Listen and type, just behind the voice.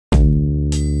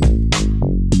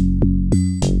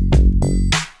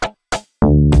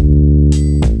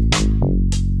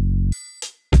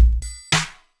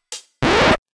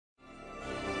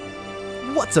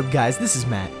What's up, guys? This is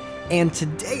Matt, and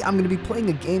today I'm going to be playing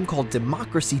a game called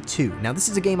Democracy 2. Now, this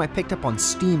is a game I picked up on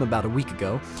Steam about a week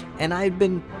ago, and I've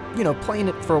been, playing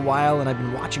it for a while, and I've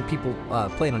been watching people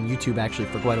play it on YouTube, actually,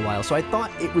 for quite a while, so I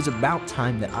thought it was about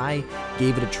time that I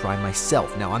gave it a try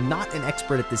myself. Now, I'm not an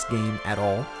expert at this game at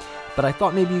all, but I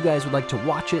thought maybe you guys would like to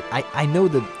watch it. I know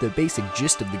the basic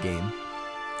gist of the game,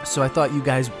 so I thought you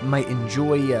guys might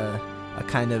enjoy a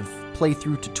kind of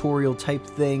playthrough tutorial type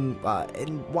thing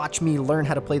and watch me learn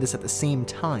how to play this at the same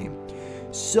time.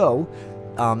 So,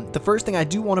 the first thing I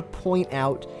do want to point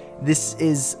out, this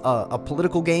is a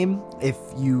political game. If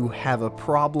you have a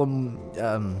problem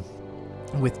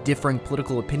with differing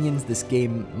political opinions, this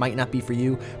game might not be for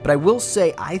you. But I will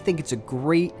say, I think it's a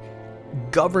great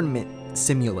government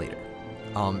simulator.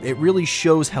 It really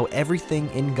shows how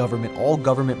everything in government, all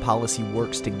government policy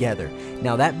works together.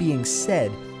 Now, that being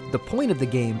said, the point of the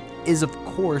game is, of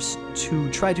course, to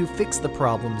try to fix the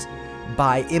problems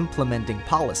by implementing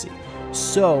policy.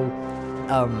 So,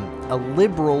 a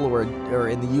liberal, or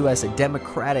in the U.S., a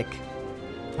Democrat, like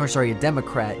the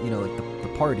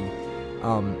party,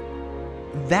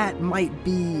 that might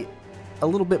be a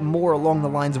little bit more along the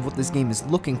lines of what this game is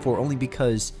looking for, only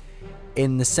because,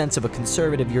 in the sense of a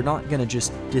conservative, you're not going to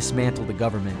just dismantle the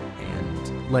government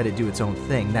and let it do its own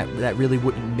thing. That really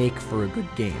wouldn't make for a good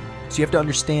game. So you have to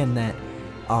understand that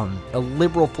a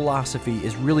liberal philosophy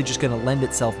is really just going to lend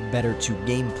itself better to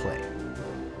gameplay.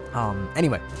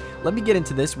 Anyway, let me get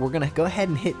into this. We're going to go ahead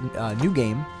and hit new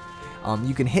game.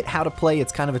 You can hit how to play.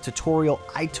 It's kind of a tutorial.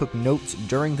 I took notes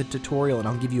during the tutorial, and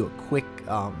I'll give you a quick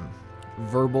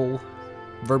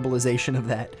verbalization of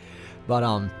that. But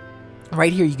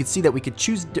right here, you can see that we could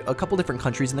choose a couple different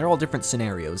countries, and they're all different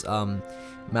scenarios.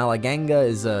 Malaganga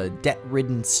is a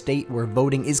debt-ridden state where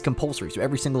voting is compulsory, so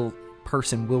every single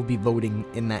person will be voting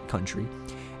in that country.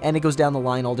 And it goes down the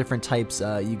line, all different types.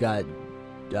 You got,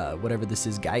 whatever this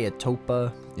is,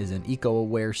 Gayatopa is an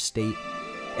eco-aware state.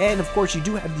 And, of course, you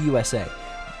do have the USA.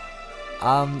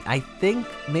 I think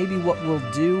maybe what we'll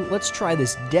do, let's try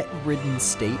this debt-ridden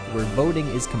state where voting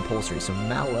is compulsory. So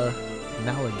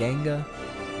Malaganga.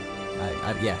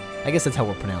 Yeah, I guess that's how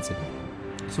we'll pronounce it.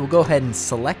 So we'll go ahead and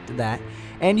select that,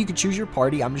 and you can choose your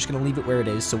party. I'm just going to leave it where it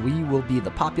is. So we will be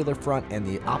the Popular Front, and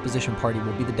the opposition party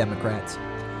will be the Democrats.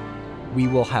 We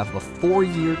will have a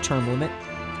 4-year term limit,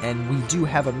 and we do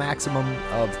have a maximum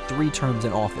of 3 terms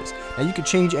in office. Now, you can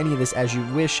change any of this as you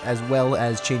wish, as well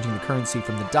as changing the currency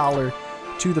from the dollar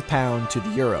to the pound to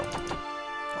the euro.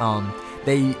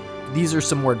 These are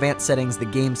some more advanced settings. The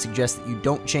game suggests that you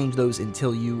don't change those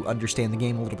until you understand the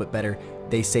game a little bit better.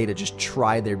 They say to just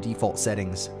try their default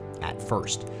settings at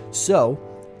first. So,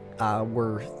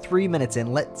 we're 3 minutes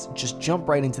in. Let's just jump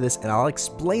right into this, and I'll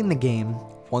explain the game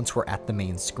once we're at the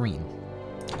main screen.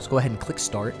 Let's go ahead and click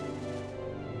Start.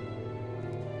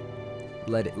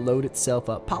 Let it load itself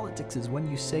up. Politics is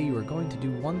when you say you are going to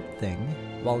do one thing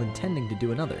while intending to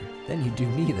do another. Then you do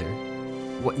neither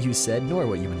what you said nor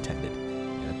what you intended.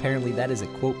 Apparently that is a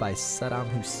quote by Saddam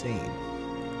Hussein.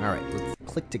 Alright, let's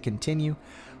click to continue.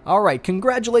 Alright,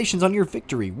 congratulations on your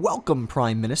victory. Welcome,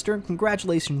 Prime Minister, and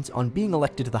congratulations on being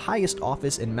elected to the highest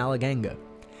office in Malaganga.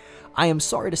 I am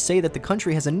sorry to say that the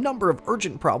country has a number of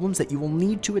urgent problems that you will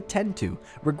need to attend to.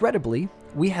 Regrettably,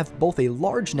 we have both a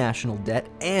large national debt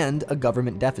and a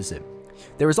government deficit.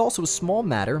 There is also a small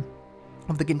matter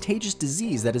of the contagious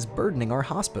disease that is burdening our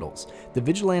hospitals, the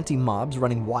vigilante mobs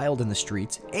running wild in the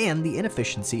streets, and the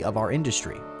inefficiency of our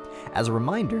industry. As a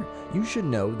reminder, you should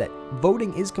know that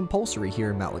voting is compulsory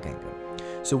here in Malaganga,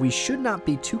 so we should not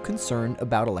be too concerned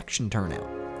about election turnout.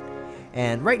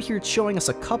 And right here it's showing us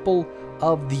a couple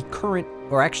of the current,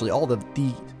 or actually all the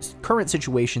current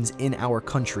situations in our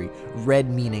country, red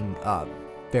meaning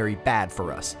very bad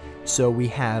for us. So we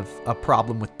have a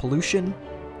problem with pollution,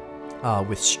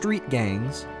 with street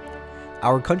gangs.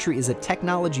 Our country is a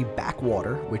technology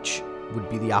backwater, which would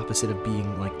be the opposite of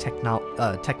being like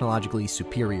technologically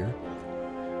superior.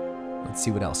 Let's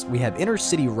see what else. We have inner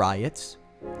city riots.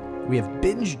 We have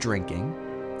binge drinking,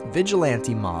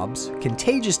 vigilante mobs,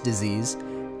 contagious disease,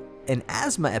 an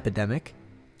asthma epidemic,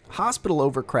 hospital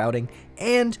overcrowding,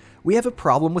 and we have a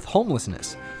problem with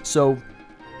homelessness. So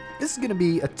this is going to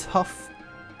be a tough...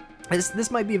 This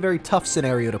might be a very tough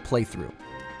scenario to play through.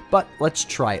 But let's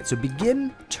try it. So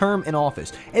begin term in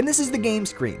office. And this is the game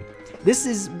screen. This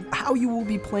is how you will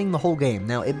be playing the whole game.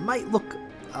 Now, it might look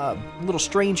a little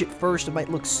strange at first. It might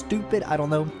look stupid. I don't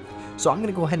know. So I'm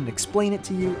going to go ahead and explain it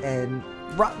to you. And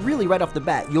really, right off the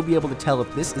bat, you'll be able to tell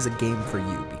if this is a game for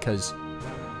you. Because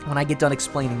when I get done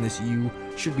explaining this, you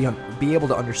should be able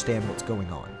to understand what's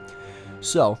going on.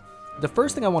 So, the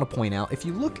first thing I want to point out, if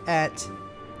you look at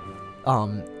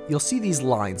you'll see these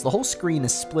lines. The whole screen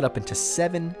is split up into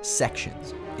 7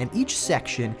 sections, and each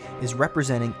section is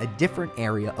representing a different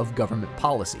area of government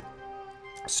policy.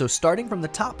 So starting from the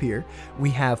top here,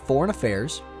 we have foreign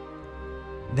affairs,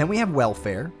 then we have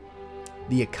welfare,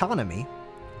 the economy,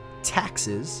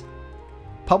 taxes,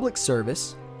 public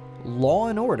service, law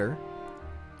and order,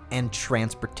 and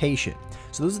transportation.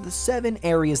 So those are the 7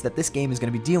 areas that this game is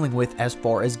going to be dealing with as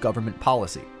far as government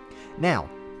policy. Now,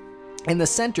 in the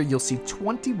center, you'll see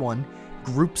 21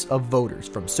 groups of voters,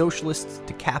 from socialists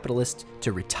to capitalists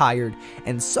to retired,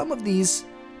 and some of these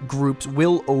groups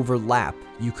will overlap.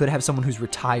 You could have someone who's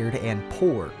retired and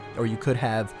poor, or you could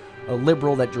have a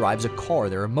liberal that drives a car,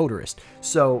 they're a motorist.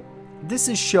 So this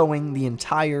is showing the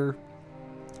entire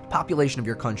population of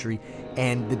your country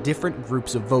and the different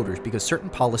groups of voters, because certain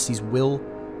policies will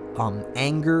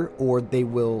anger, or they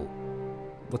will,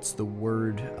 what's the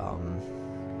word,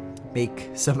 make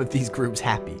some of these groups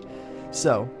happy.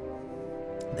 So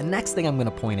the next thing I'm going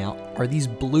to point out are these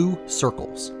blue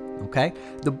circles. Okay,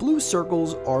 the blue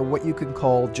circles are what you can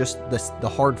call just the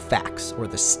hard facts, or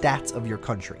the stats of your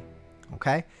country.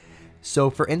 Okay,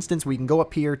 so for instance, we can go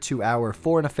up here to our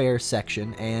foreign affairs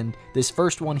section, and this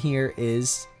first one here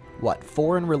is what?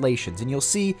 Foreign relations. And you'll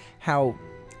see how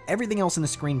everything else in the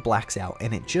screen blacks out,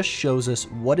 and it just shows us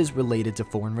what is related to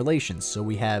foreign relations. So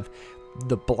we have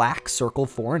the black circle,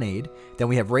 foreign aid, then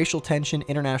we have racial tension,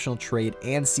 international trade,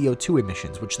 and CO2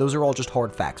 emissions, which those are all just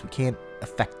hard facts. We can't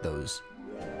affect those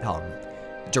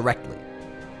directly.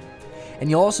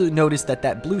 And you'll also notice that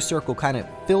that blue circle kind of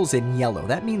fills in yellow.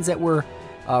 That means that we're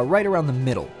right around the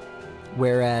middle,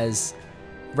 whereas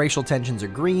racial tensions are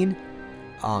green,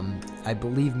 I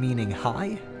believe meaning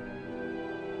high.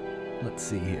 Let's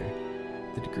see here.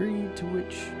 The degree to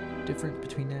which different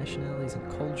between nationalities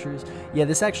and cultures. Yeah,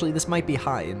 this might be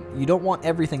high, and you don't want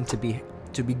everything to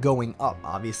be going up.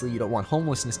 Obviously, you don't want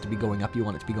homelessness to be going up. You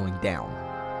want it to be going down.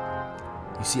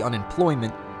 You see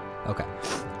unemployment. Okay,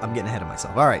 I'm getting ahead of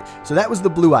myself. All right, so that was the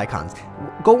blue icons.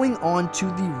 Going on to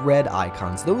the red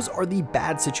icons, those are the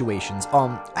bad situations.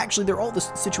 Actually, they're all the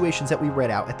situations that we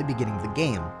read out at the beginning of the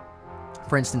game.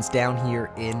 For instance, down here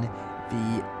in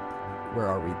the, where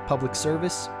are we? Public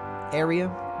service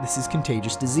area. This is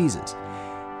contagious diseases.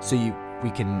 So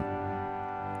we can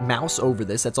mouse over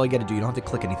this. That's all you got to do. You don't have to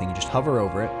click anything. You just hover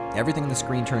over it. Everything on the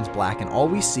screen turns black, and all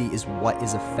we see is what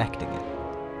is affecting it.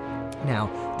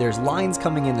 Now, there's lines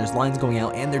coming in, there's lines going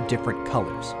out, and they're different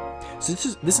colors. So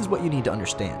this is what you need to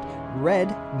understand.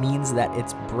 Red means that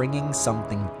it's bringing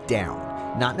something down.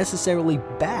 Not necessarily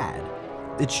bad.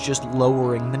 It's just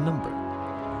lowering the number.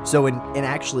 So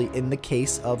in the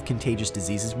case of contagious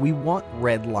diseases, we want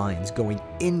red lines going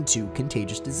into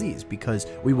contagious disease because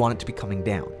we want it to be coming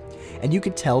down. And you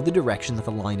can tell the direction that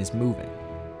the line is moving.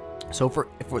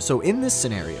 So in this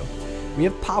scenario, we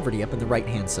have poverty up in the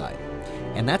right-hand side.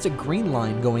 And that's a green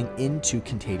line going into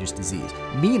contagious disease,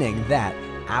 meaning that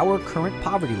our current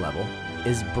poverty level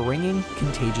is bringing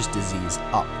contagious disease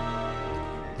up.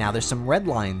 Now there's some red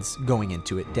lines going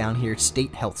into it down here,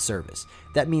 State Health Service.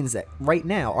 That means that right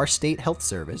now our State Health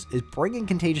Service is bringing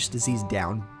contagious disease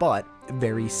down, but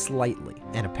very slightly,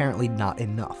 and apparently not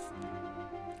enough.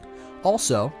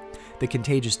 Also, the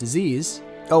contagious disease,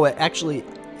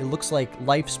 it looks like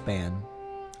lifespan.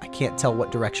 I can't tell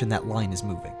what direction that line is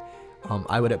moving.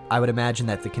 I would imagine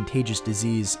that the contagious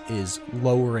disease is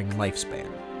lowering lifespan.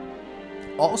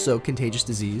 Also, contagious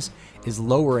disease is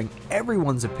lowering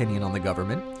everyone's opinion on the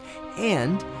government,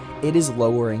 and it is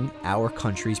lowering our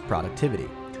country's productivity.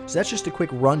 So that's just a quick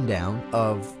rundown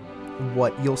of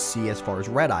what you'll see as far as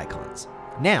red icons.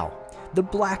 Now, the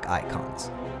black icons.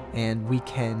 And we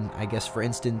can, I guess, for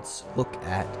instance, look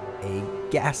at a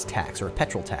gas tax or a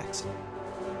petrol tax.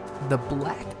 The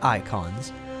black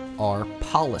icons are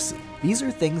policy. These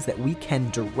are things that we can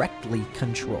directly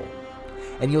control.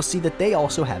 And you'll see that they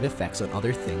also have effects on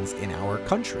other things in our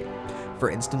country. For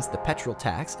instance, the petrol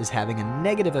tax is having a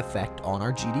negative effect on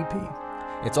our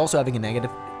GDP. It's also having a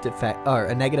negative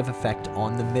effect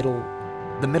on the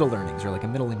middle earnings, or like a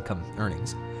middle income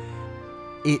earnings.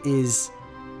 It is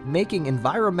making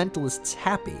environmentalists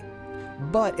happy,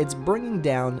 but it's bringing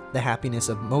down the happiness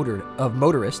of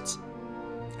motorists,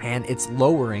 and it's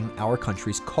lowering our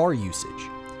country's car usage.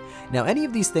 Now, any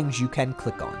of these things you can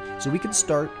click on. So we can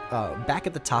start back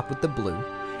at the top with the blue,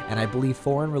 and I believe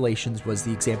foreign relations was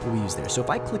the example we used there. So if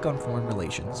I click on foreign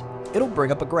relations, it'll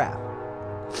bring up a graph.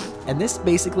 And this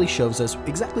basically shows us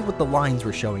exactly what the lines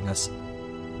were showing us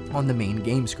on the main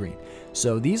game screen.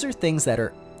 So these are things that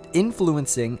are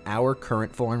influencing our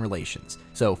current foreign relations.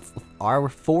 So our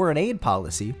foreign aid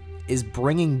policy is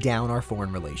bringing down our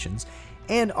foreign relations,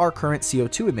 and our current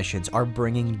CO2 emissions are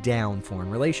bringing down foreign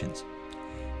relations.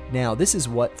 Now, this is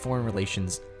what foreign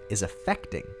relations is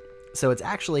affecting. So it's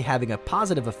actually having a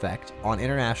positive effect on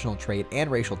international trade and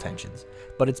racial tensions,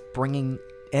 but it's bringing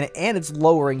and it's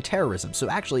lowering terrorism. So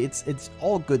actually, it's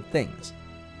all good things.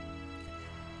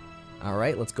 All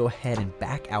right, let's go ahead and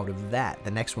back out of that.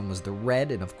 The next one was the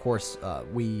red, and of course,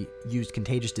 we used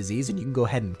contagious disease, and you can go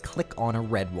ahead and click on a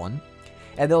red one,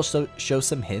 and they'll show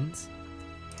some hints.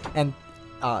 And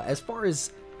as far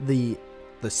as the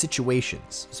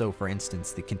situations, so for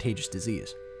instance, the contagious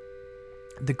disease,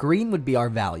 the green would be our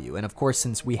value, and of course,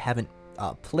 since we haven't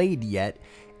played yet,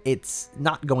 it's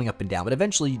not going up and down, but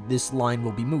eventually this line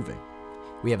will be moving.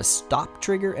 We have a stop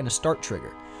trigger and a start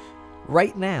trigger.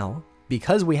 Right now,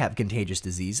 because we have contagious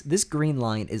disease, this green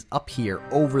line is up here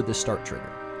over the start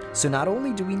trigger. So not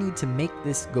only do we need to make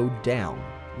this go down,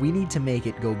 we need to make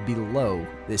it go below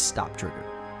this stop trigger.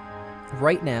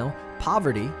 Right now,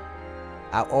 poverty,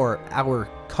 or our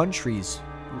country's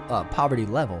poverty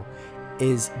level,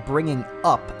 is bringing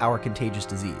up our contagious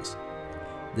disease.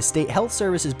 The state health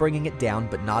service is bringing it down,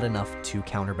 but not enough to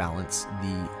counterbalance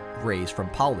the raise from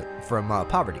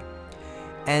poverty.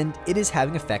 And it is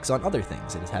having effects on other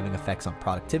things. It is having effects on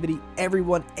productivity,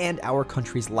 everyone, and our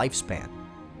country's lifespan.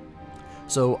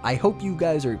 So I hope you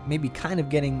guys are maybe kind of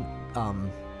getting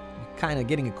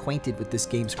acquainted with this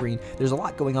game screen. There's a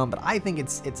lot going on, but I think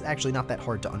it's actually not that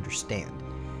hard to understand.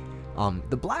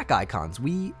 The black icons,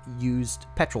 we used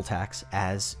petrol tax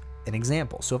as an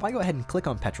example. So if I go ahead and click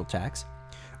on petrol tax,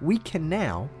 we can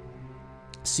now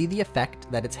see the effect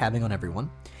that it's having on everyone.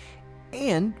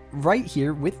 And right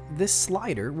here with this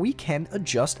slider, we can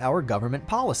adjust our government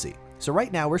policy. So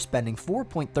right now we're spending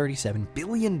 $4.37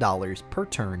 billion per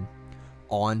turn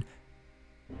on,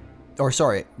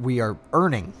 we are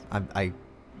earning, I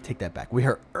take that back. We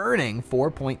are earning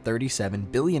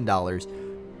 $4.37 billion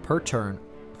per turn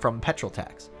from petrol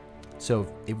tax. So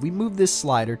if we move this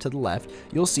slider to the left,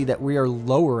 you'll see that we are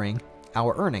lowering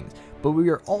our earnings, but we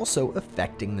are also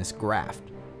affecting this graph.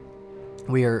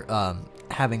 We are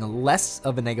having less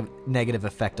of a negative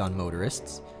effect on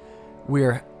motorists.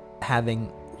 We're having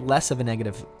less of a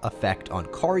negative effect on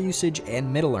car usage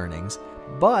and middle earnings,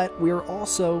 but we are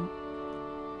also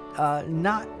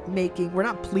we're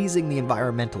not pleasing the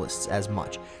environmentalists as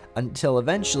much, until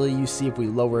eventually you see if we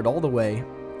lower it all the way,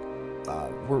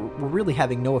 we're really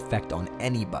having no effect on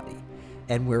anybody,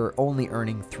 and we're only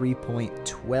earning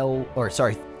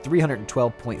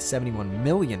 312.71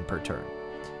 million per turn.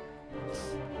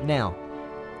 Now,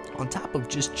 on top of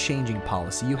just changing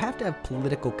policy, you have to have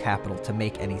political capital to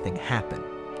make anything happen.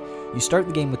 You start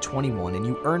the game with 21 and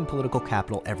you earn political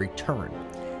capital every turn.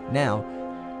 Now,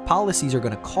 policies are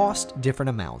going to cost different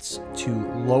amounts to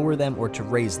lower them or to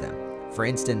raise them. For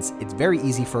instance, it's very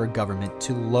easy for a government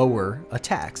to lower a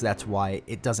tax. That's why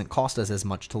it doesn't cost us as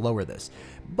much to lower this.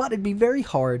 But it'd be very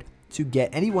hard to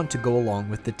get anyone to go along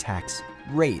with the tax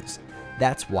raise.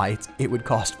 That's why it would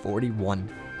cost 41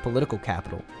 political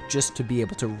capital just to be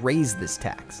able to raise this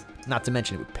tax. Not to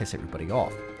mention it would piss everybody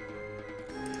off.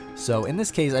 So in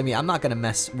this case, I mean, I'm not going to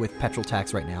mess with petrol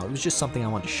tax right now. It was just something I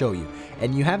wanted to show you.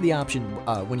 And you have the option,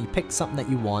 when you pick something that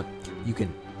you want, you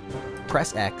can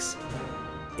press X.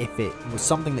 If it was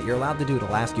something that you're allowed to do,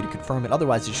 it'll ask you to confirm it.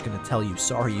 Otherwise, it's just going to tell you,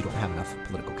 sorry, you don't have enough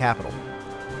political capital.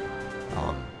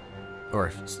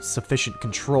 Or sufficient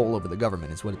control over the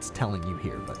government is what it's telling you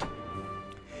here. But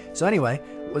so anyway,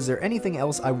 was there anything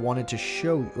else I wanted to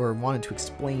show or wanted to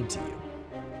explain to you?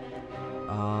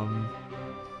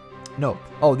 No.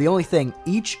 Oh, the only thing,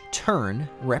 each turn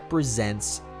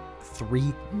represents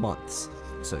 3 months.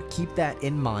 So keep that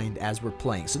in mind as we're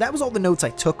playing. So that was all the notes I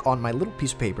took on my little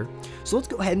piece of paper. So let's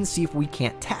go ahead and see if we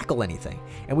can't tackle anything.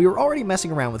 And we were already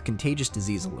messing around with contagious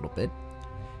disease a little bit.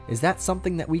 Is that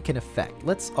something that we can affect?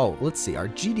 Let's see. Our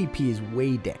GDP is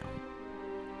way down.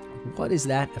 What is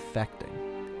that affecting?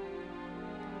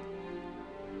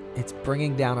 It's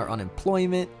bringing down our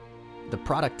unemployment. The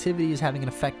productivity is having an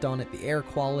effect on it. The air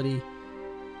quality.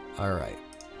 All right.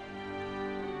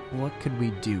 What could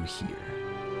we do here?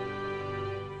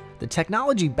 The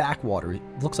technology backwater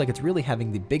looks like it's really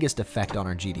having the biggest effect on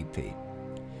our GDP.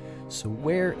 So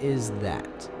where is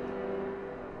that?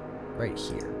 Right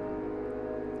here.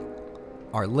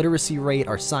 Our literacy rate,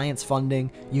 our science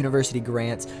funding, university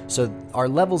grants. So our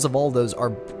levels of all those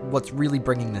are what's really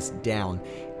bringing this down.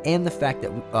 And the fact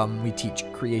that we teach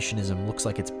creationism looks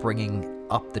like it's bringing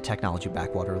up the technology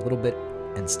backwater a little bit.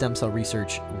 And stem cell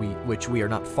research, which we are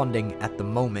not funding at the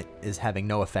moment, is having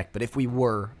no effect. But if we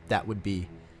were, that would be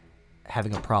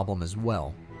having a problem as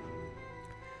well.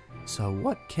 So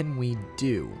what can we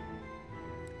do?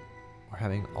 We're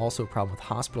having also a problem with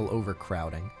hospital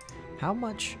overcrowding. How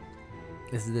much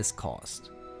does this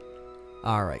cost?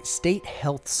 Alright, State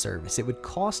Health Service. It would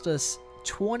cost us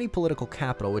 20 political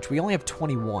capital, which we only have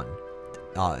 21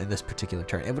 in this particular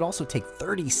turn. It would also take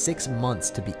 36 months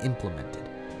to be implemented.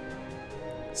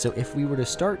 So if we were to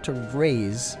start to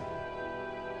raise...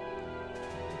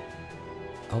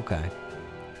 Okay.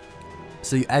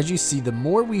 So as you see, the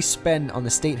more we spend on the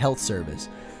State Health Service,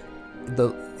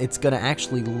 it's going to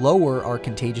actually lower our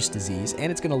contagious disease,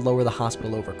 and it's going to lower the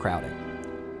hospital overcrowding.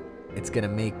 It's going to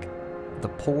make the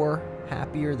poor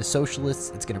happier, the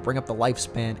socialists, it's going to bring up the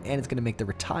lifespan, and it's going to make the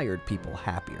retired people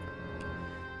happier.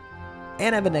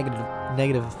 And have a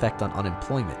negative effect on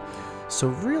unemployment. So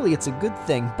really, it's a good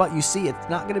thing, but you see, it's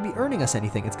not going to be earning us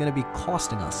anything. It's going to be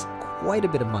costing us quite a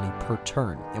bit of money per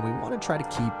turn, and we want to try to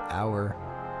keep our...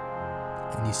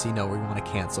 And you see, no, we want to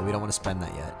cancel. We don't want to spend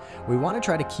that yet. We want to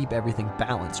try to keep everything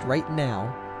balanced. Right now,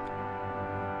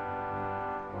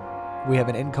 we have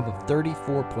an income of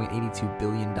 $34.82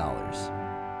 billion.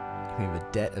 We have a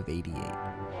debt of 88. I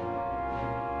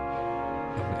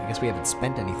guess we haven't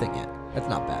spent anything yet. That's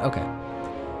not bad. Okay.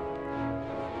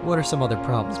 What are some other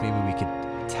problems maybe we could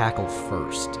tackle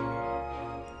first?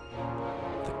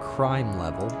 The crime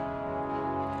level.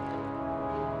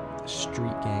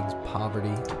 Street gangs,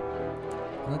 poverty.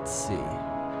 Let's see.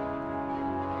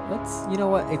 You know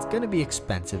what? It's going to be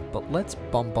expensive, but let's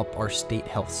bump up our State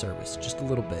Health Service just a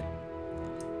little bit.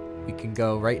 We can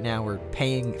go, right now we're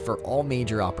paying for all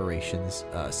major operations,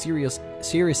 serious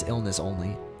illness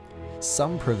only,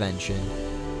 some prevention,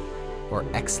 or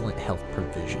excellent health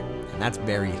provision. And that's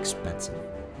very expensive.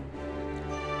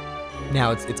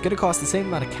 Now, it's going to cost the same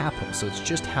amount of capital, so it's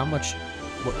just how much,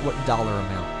 what dollar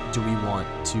amount do we want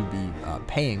to be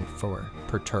paying for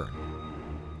per turn.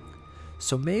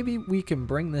 So maybe we can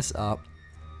bring this up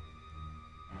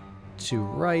to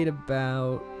right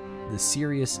about the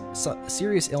serious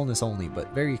illness only,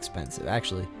 but very expensive.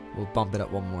 Actually, we'll bump it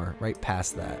up one more, right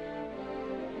past that.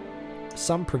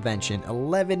 Some prevention,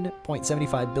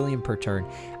 11.75 billion per turn.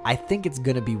 I think it's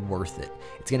going to be worth it.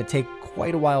 It's going to take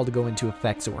quite a while to go into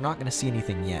effect, so we're not going to see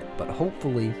anything yet, but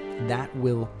hopefully that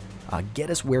will get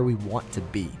us where we want to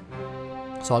be.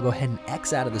 So I'll go ahead and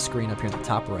X out of the screen up here in the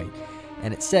top right.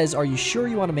 And it says, are you sure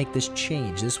you want to make this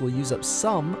change? This will use up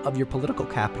some of your political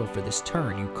capital for this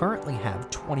turn. You currently have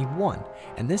 21,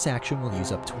 and this action will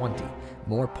use up 20.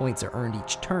 More points are earned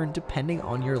each turn depending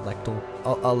on your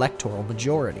electoral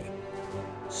majority.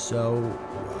 So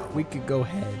we could go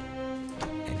ahead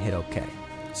and hit OK.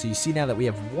 So you see now that we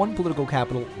have 1 political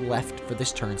capital left for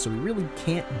this turn, so we really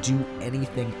can't do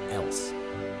anything else.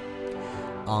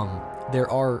 There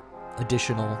are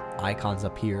additional icons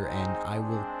up here, and I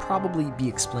will probably be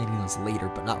explaining those later,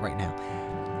 but not right now.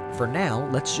 For now,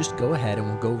 let's just go ahead and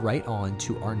we'll go right on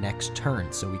to our next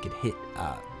turn. So we could hit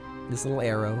this little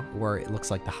arrow where it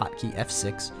looks like the hotkey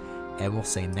F6, and we'll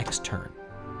say next turn.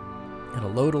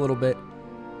 It'll load a little bit.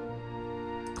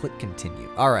 Click continue.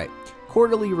 All right,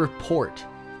 quarterly report.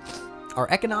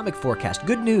 Our economic forecast.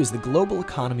 Good news, the global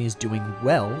economy is doing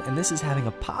well, and this is having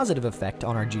a positive effect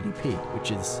on our GDP,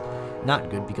 which is not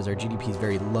good because our GDP is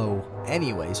very low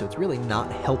anyway, so it's really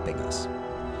not helping us.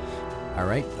 All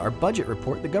right, our budget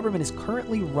report. The government is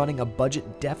currently running a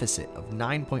budget deficit of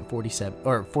 9.47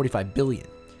 or 45 billion.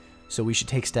 So we should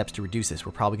take steps to reduce this.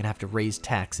 We're probably going to have to raise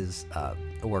taxes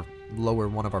or lower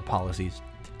one of our policies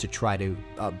to try to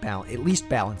at least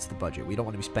balance the budget. We don't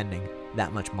want to be spending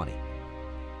that much money.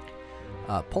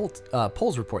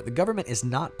 Polls report. The government is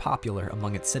not popular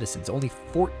among its citizens. Only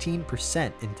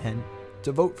 14% intend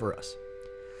to vote for us.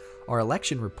 Our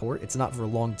election report, it's not for a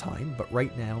long time, but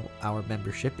right now our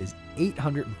membership is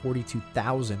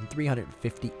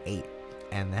 842,358,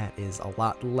 and that is a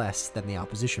lot less than the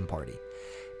opposition party.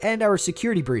 And our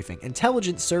security briefing.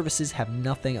 Intelligence services have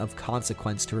nothing of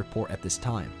consequence to report at this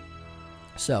time.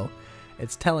 So,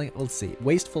 it's telling, let's see,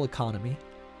 wasteful economy.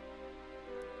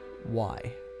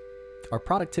 Why? Our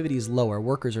productivity is lower,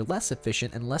 workers are less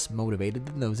efficient and less motivated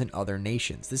than those in other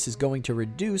nations. This is going to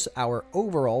reduce our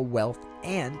overall wealth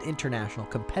and international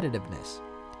competitiveness.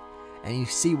 And you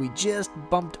see, we just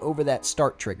bumped over that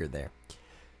start trigger there.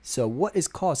 So what is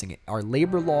causing it? Our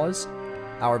labor laws,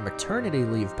 our maternity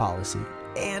leave policy,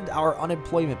 and our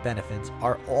unemployment benefits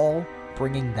are all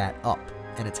bringing that up,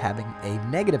 and it's having a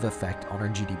negative effect on our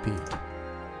GDP.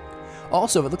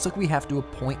 Also, it looks like we have to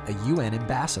appoint a UN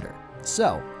ambassador.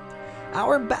 So,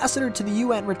 our ambassador to the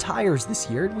UN retires this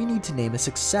year, and we need to name a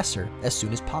successor as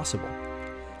soon as possible.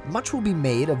 Much will be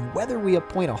made of whether we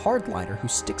appoint a hardliner who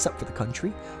sticks up for the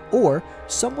country, or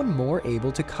someone more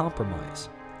able to compromise.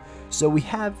 So we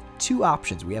have two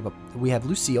options. We have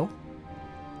Lucille,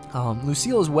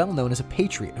 Lucille is well known as a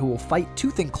patriot who will fight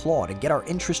tooth and claw to get our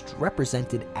interests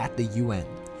represented at the UN.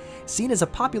 Seen as a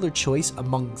popular choice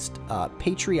amongst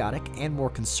patriotic and more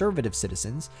conservative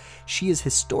citizens, she is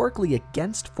historically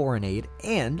against foreign aid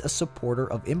and a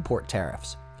supporter of import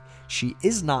tariffs. She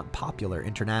is not popular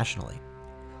internationally.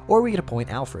 Or we get to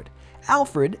point Alfred.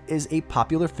 Alfred is a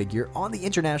popular figure on the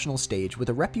international stage with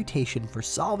a reputation for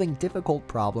solving difficult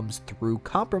problems through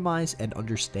compromise and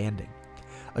understanding.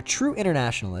 A true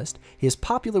internationalist, he is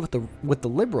popular with the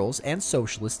liberals and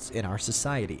socialists in our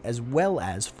society, as well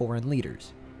as foreign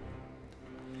leaders.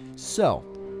 So,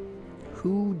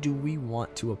 who do we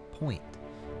want to appoint?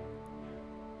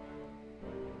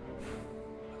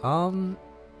 I'm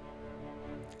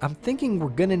thinking we're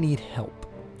gonna need help.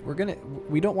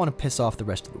 We don't want to piss off the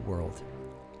rest of the world.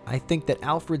 I think that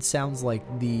Alfred sounds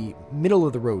like the middle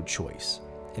of the road choice.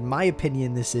 In my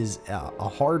opinion, this is a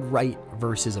hard right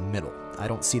versus a middle. I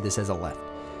don't see this as a left.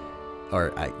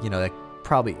 Or,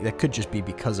 that could just be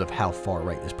because of how far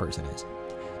right this person is.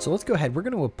 So let's go ahead. We're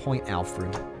going to appoint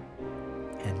Alfred.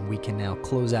 And we can now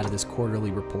close out of this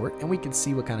quarterly report, and we can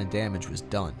see what kind of damage was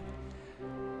done.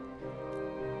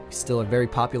 He's still very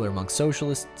popular among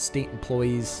socialists, state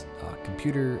employees,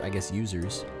 computer,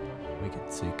 users. We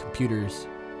could say computers.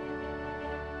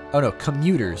 Oh no,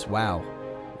 commuters. Wow.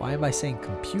 Why am I saying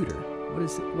computer? What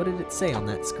is it? What did it say on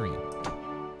that screen?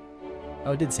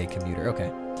 Oh, it did say commuter.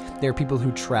 Okay. There are people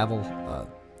who travel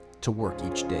to work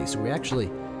each day. So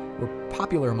we're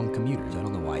popular among commuters. I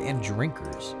don't know why. And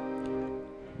drinkers.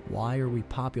 Why are we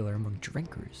popular among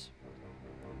drinkers?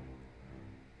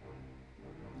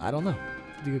 I don't know.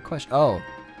 That's a good question. Oh,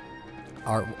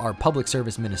 our public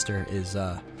service minister is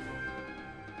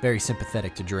very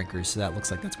sympathetic to drinkers, so that looks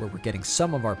like that's where we're getting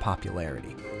some of our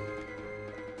popularity.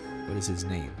 What is his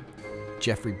name?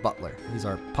 Jeffrey Butler. He's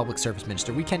our public service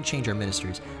minister. We can change our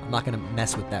ministers. I'm not going to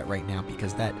mess with that right now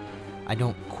because I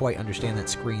don't quite understand that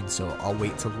screen, so I'll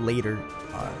wait till later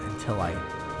until I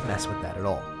mess with that at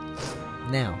all.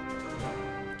 Now,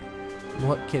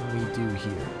 what can we do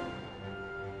here?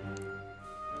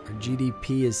 Our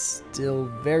GDP is still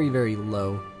very, very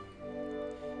low.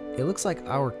 It looks like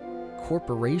our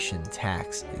corporation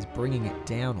tax is bringing it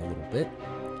down a little bit.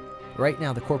 Right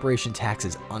now, the corporation tax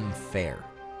is unfair,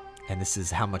 and this is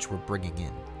how much we're bringing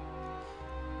in.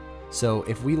 So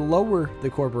if we lower the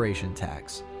corporation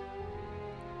tax,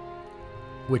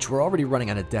 which we're already running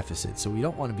at a deficit, so we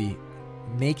don't want to be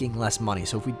making less money.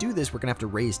 So if we do this, we're going to have to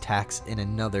raise tax in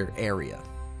another area.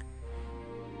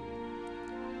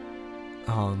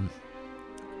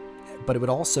 But it would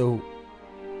also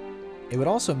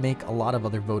make a lot of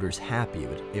other voters happy.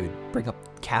 It would bring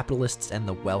up capitalists and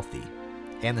the wealthy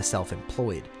and the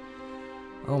self-employed.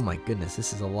 Oh my goodness,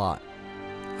 this is a lot.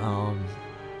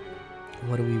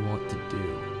 What do we want to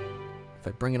do? If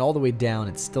I bring it all the way down,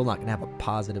 it's still not going to have a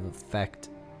positive effect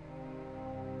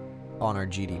on our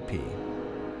GDP.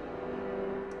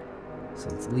 So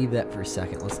let's leave that for a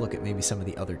second. Let's look at maybe some of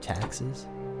the other taxes.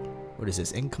 What is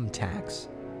this? Income tax.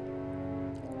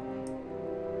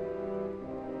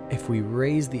 If we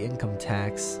raise the income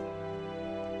tax...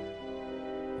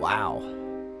 Wow.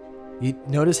 You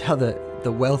notice how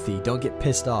the wealthy don't get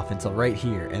pissed off until right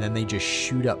here, and then they just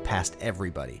shoot up past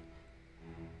everybody.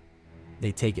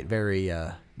 They take it very,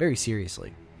 very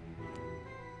seriously.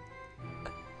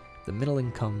 The middle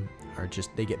income are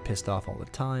just, they get pissed off all the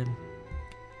time.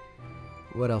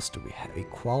 What else do we have?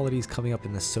 Equality's coming up,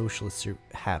 and the socialists are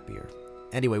happier.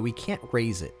 Anyway, we can't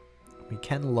raise it. We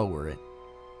can lower it,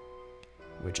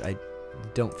 which I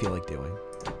don't feel like doing.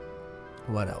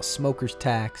 What else? Smoker's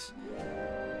tax.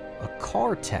 A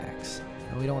car tax.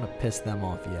 No, we don't want to piss them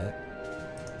off yet.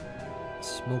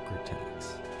 Smoker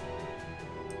tax.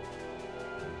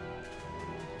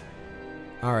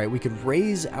 Alright, we could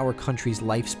raise our country's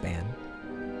lifespan.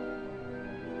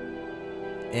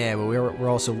 Yeah, but we're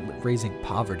also raising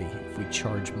poverty if we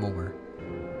charge more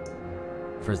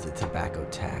for the tobacco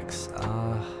tax.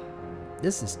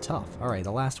 This is tough. Alright,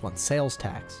 the last one, sales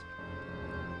tax.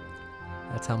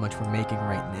 That's how much we're making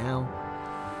right now.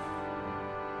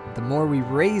 The more we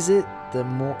raise it, the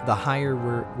higher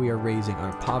we are raising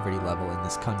our poverty level in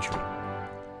this country.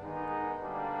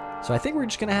 So I think we're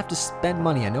just going to have to spend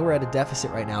money. I know we're at a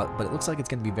deficit right now, but it looks like it's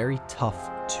going to be very tough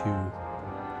to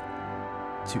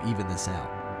even this out.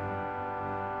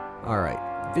 Alright,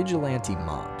 vigilante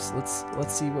mobs.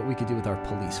 Let's see what we could do with our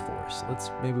police force.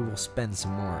 Maybe we'll spend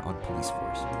some more on police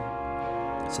force.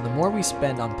 So the more we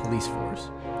spend on police force,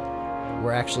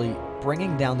 we're actually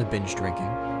bringing down the binge drinking.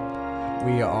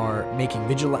 We are making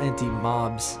vigilante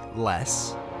mobs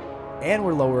less, and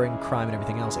we're lowering crime and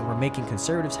everything else, and we're making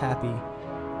conservatives happy.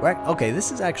 Okay,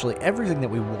 this is actually everything that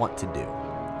we want to do.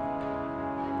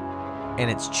 And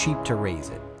it's cheap to raise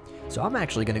it. So I'm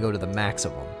actually going to go to the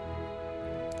maximum.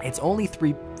 It's only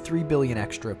 3 billion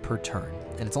extra per turn,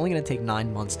 and it's only going to take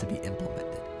 9 months to be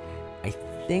implemented. I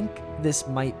think this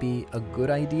might be a good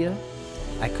idea.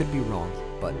 I could be wrong,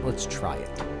 but let's try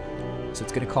it. So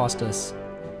it's going to cost us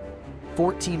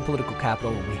 14 political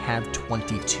capital when we have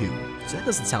 22. So that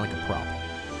doesn't sound like a problem.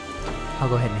 I'll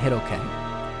go ahead and hit OK.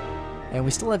 And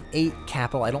we still have 8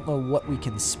 capital. I don't know what we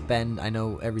can spend. I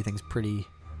know everything's pretty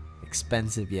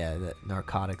expensive. Yeah, that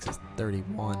narcotics is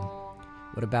 31.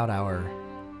 What about our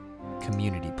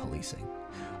community policing?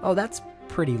 Oh, that's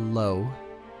pretty low.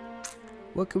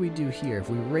 What could we do here? If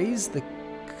we raise the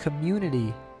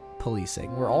community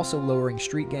policing, we're also lowering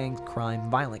street gang crime,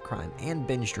 violent crime, and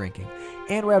binge drinking,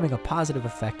 and we're having a positive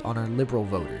effect on our liberal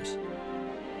voters.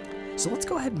 So let's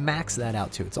go ahead and max that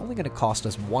out too. It's only going to cost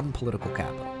us 1 political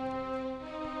capital.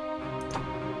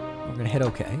 We're going to hit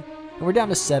OK. And we're down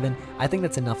to 7. I think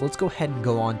that's enough. Let's go ahead and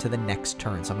go on to the next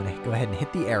turn. So I'm going to go ahead and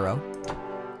hit the arrow.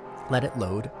 Let it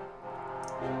load.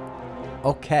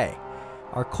 Okay.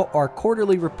 Our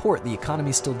quarterly report, the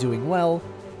economy's still doing well.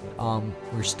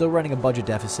 We're still running a budget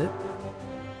deficit.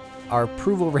 Our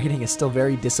approval rating is still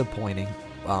very disappointing.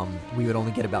 We would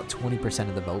only get about 20%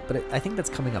 of the vote, but I think that's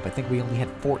coming up. I think we only had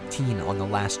 14 on the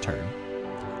last turn.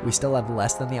 We still have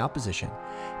less than the opposition.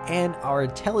 And our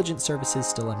intelligence services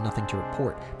still have nothing to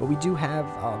report. But we do have,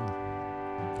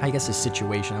 I guess, a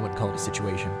situation. I wouldn't call it a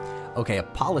situation. Okay, a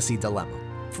policy dilemma.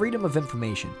 Freedom of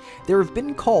information. There have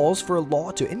been calls for a law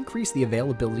to increase the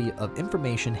availability of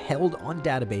information held on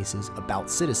databases about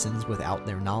citizens without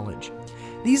their knowledge.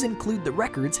 These include the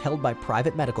records held by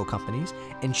private medical companies,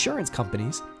 insurance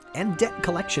companies, and debt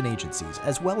collection agencies,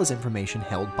 as well as information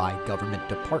held by government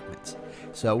departments.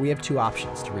 So we have 2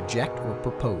 options, to reject or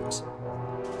propose.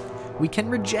 We can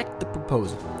reject the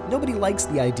proposal. Nobody likes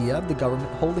the idea of the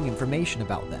government holding information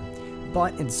about them,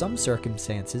 but in some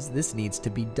circumstances this needs to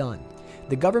be done.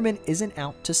 The government isn't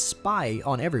out to spy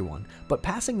on everyone, but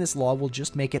passing this law will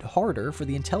just make it harder for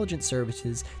the intelligence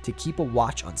services to keep a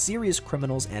watch on serious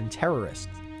criminals and terrorists.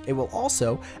 It will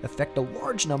also affect a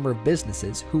large number of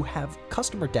businesses who have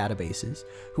customer databases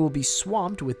who will be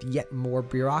swamped with yet more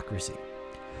bureaucracy.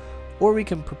 Or we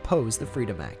can propose the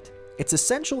Freedom Act. It's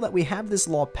essential that we have this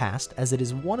law passed, as it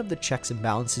is one of the checks and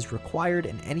balances required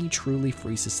in any truly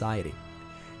free society.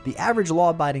 The average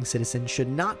law-abiding citizen should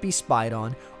not be spied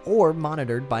on or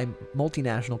monitored by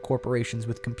multinational corporations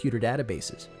with computer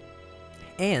databases.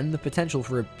 And the potential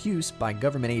for abuse by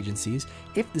government agencies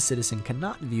if the citizen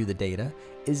cannot view the data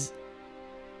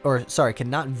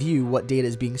cannot view what data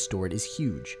is being stored is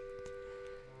huge.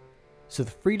 So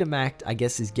the Freedom Act, I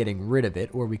guess, is getting rid of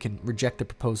it, or we can reject the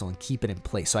proposal and keep it in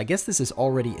place. So I guess this is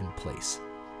already in place.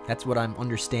 That's what I'm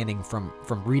understanding from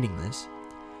reading this.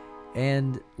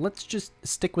 And let's just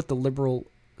stick with the liberal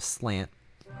slant,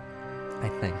 I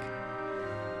think.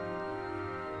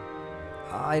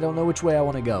 I don't know which way I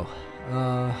want to go.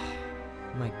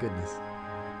 My goodness.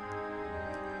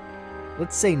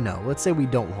 Let's say no. Let's say we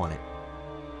don't want it.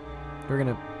 We're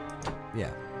gonna...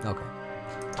 Yeah, okay.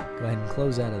 Go ahead and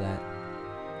close out of that.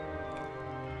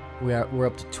 We're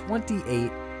up to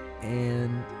 28,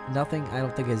 and nothing, I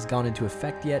don't think, has gone into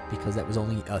effect yet, because that was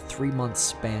only a 3-month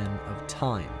span of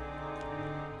time.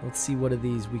 Let's see, what are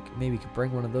these? Maybe we could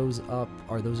bring one of those up.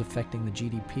 Are those affecting the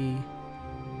GDP?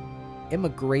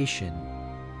 Immigration.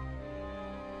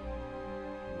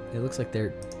 It looks like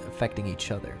they're affecting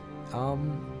each other.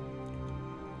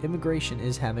 Immigration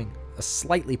is having a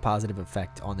slightly positive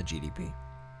effect on the GDP.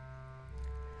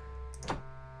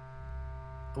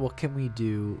 What can we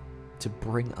do to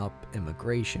bring up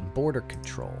immigration? Border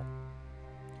control.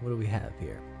 What do we have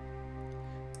here?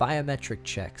 Biometric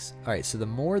checks. Alright, so the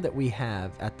more that we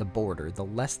have at the border, the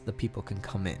less the people can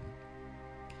come in.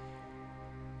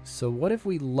 So what if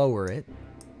we lower it?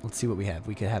 Let's see what we have.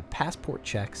 We could have passport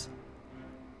checks.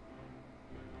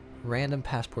 Random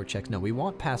passport checks. No, we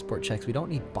want passport checks. We don't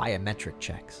need biometric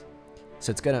checks. So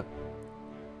it's going to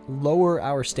lower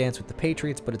our stance with the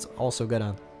Patriots, but it's also going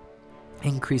to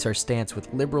increase our stance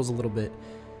with liberals a little bit.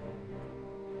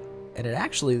 And it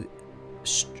actually...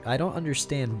 I don't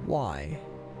understand why.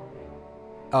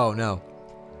 Oh, no.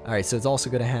 Alright, so it's also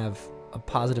going to have a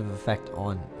positive effect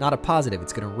on... Not a positive,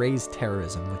 it's going to raise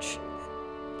terrorism, which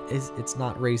it's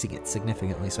not raising it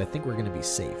significantly, so I think we're going to be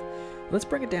safe. Let's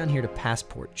bring it down here to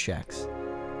passport checks.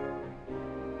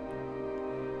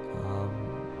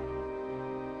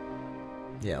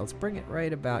 Yeah, let's bring it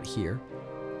right about here.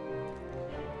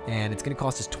 And it's going to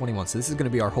cost us 21, so this is going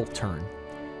to be our whole turn.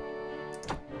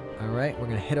 Alright, we're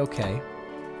going to hit OK.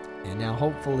 And now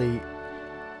hopefully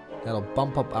That'll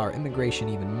bump up our immigration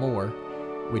even more,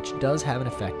 which does have an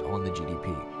effect on the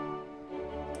GDP.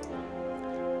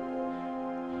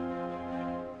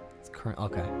 It's current.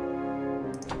 Okay.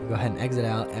 We'll go ahead and exit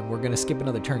out, and we're gonna skip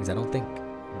another turn because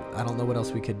I don't know what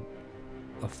else we could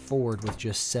afford with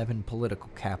just 7 political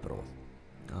capital.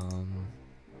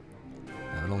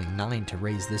 Only 9 to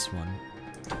raise this one.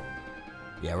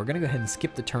 Yeah, we're gonna go ahead and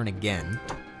skip the turn again.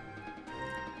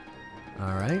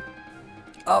 All right.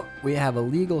 Oh, we have a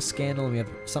legal scandal, and we have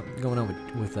something going on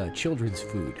with children's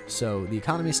food. So the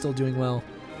economy is still doing well.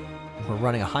 We're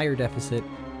running a higher deficit.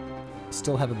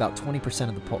 Still have about 20%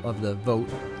 of the vote.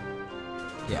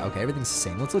 Yeah, okay, everything's the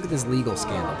same. Let's look at this legal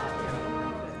scandal.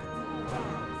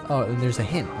 Oh, and there's a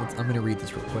hint. I'm going to read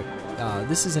this real quick.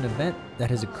 This is an event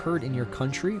that has occurred in your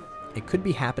country. It could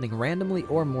be happening randomly,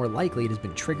 or more likely, it has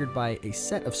been triggered by a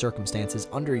set of circumstances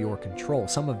under your control.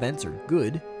 Some events are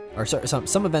good.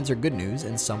 Some events are good news,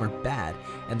 and some are bad,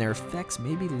 and their effects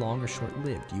may be long or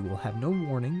short-lived. You will have no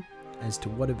warning as to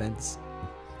what events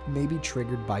may be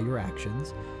triggered by your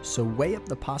actions, so weigh up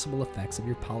the possible effects of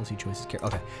your policy choices.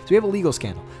 Okay, so we have a legal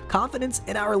scandal. Confidence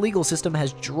in our legal system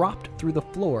has dropped through the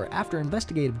floor after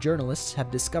investigative journalists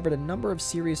have discovered a number of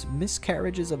serious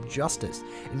miscarriages of justice,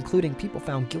 including people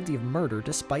found guilty of murder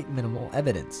despite minimal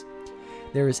evidence.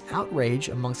 There is outrage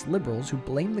amongst liberals who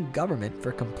blame the government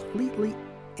for completely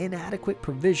inadequate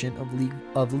provision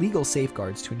of legal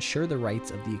safeguards to ensure the rights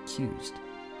of the accused.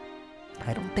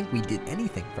 I don't think we did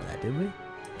anything for that, did we?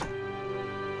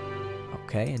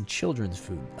 Okay, and children's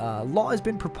food. Law has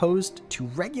been proposed to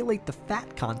regulate the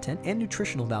fat content and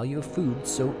nutritional value of food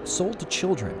sold to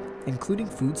children, including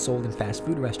food sold in fast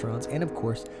food restaurants and, of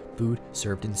course, food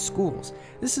served in schools.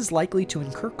 This is likely to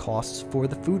incur costs for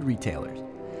the food retailers.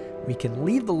 We can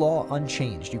leave the law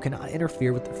unchanged. You cannot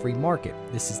interfere with the free market.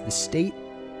 This is the state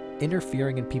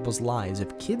interfering in people's lives.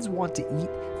 If kids want to eat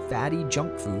fatty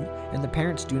junk food and the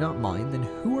parents do not mind, then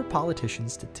who are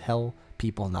politicians to tell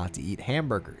people not to eat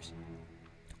hamburgers?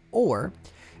 Or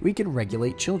we can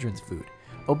regulate children's food.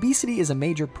 Obesity is a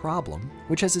major problem,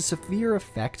 which has a severe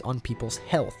effect on people's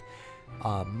health.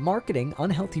 Marketing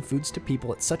unhealthy foods to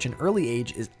people at such an early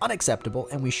age is unacceptable,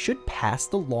 and we should pass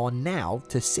the law now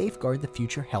to safeguard the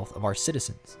future health of our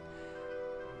citizens.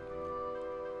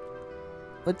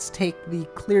 Let's take the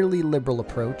clearly liberal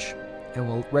approach, and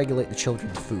we'll regulate the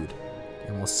children's food,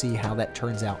 and we'll see how that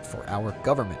turns out for our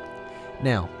government.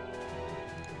 Now,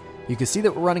 you can see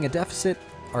that we're running a deficit.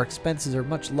 Our expenses are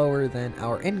much lower than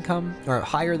our income, or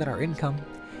higher than our income,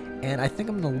 and I think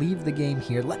I'm going to leave the game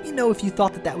here. Let me know if you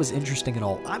thought that was interesting at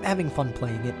all. I'm having fun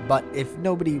playing it, but if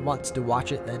nobody wants to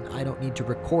watch it, then I don't need to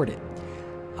record it.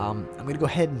 I'm going to go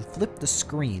ahead and flip the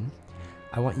screen.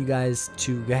 I want you guys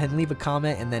to go ahead and leave a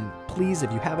comment, and then please,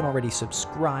 if you haven't already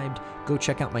subscribed, go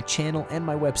check out my channel and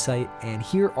my website, and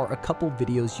here are a couple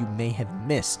videos you may have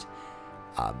missed.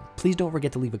 Please don't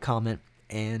forget to leave a comment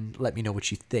and let me know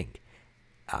what you think.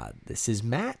 This is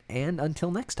Matt, and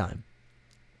until next time.